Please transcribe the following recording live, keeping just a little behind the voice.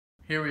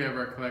Here we have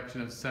our collection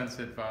of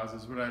sunset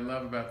vases. What I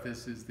love about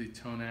this is the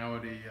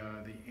tonality,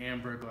 the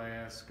amber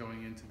glass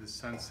going into the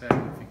sunset.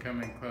 If you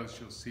come in close,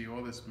 you'll see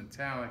all this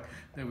metallic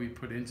that we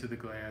put into the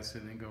glass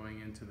and then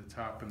going into the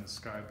top in the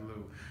sky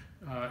blue.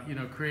 You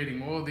know,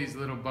 creating all these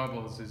little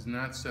bubbles is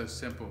not so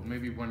simple.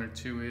 Maybe one or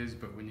two is,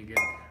 but when you get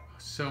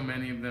so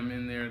many of them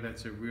in there,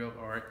 that's a real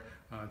art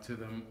to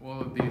them.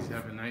 All of these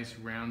have a nice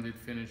rounded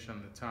finish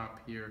on the top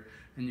here,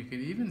 and you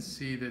can even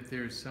see that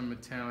there's some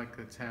metallic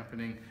that's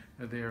happening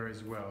there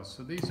as well.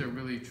 So these are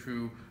really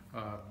true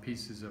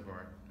pieces of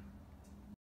art.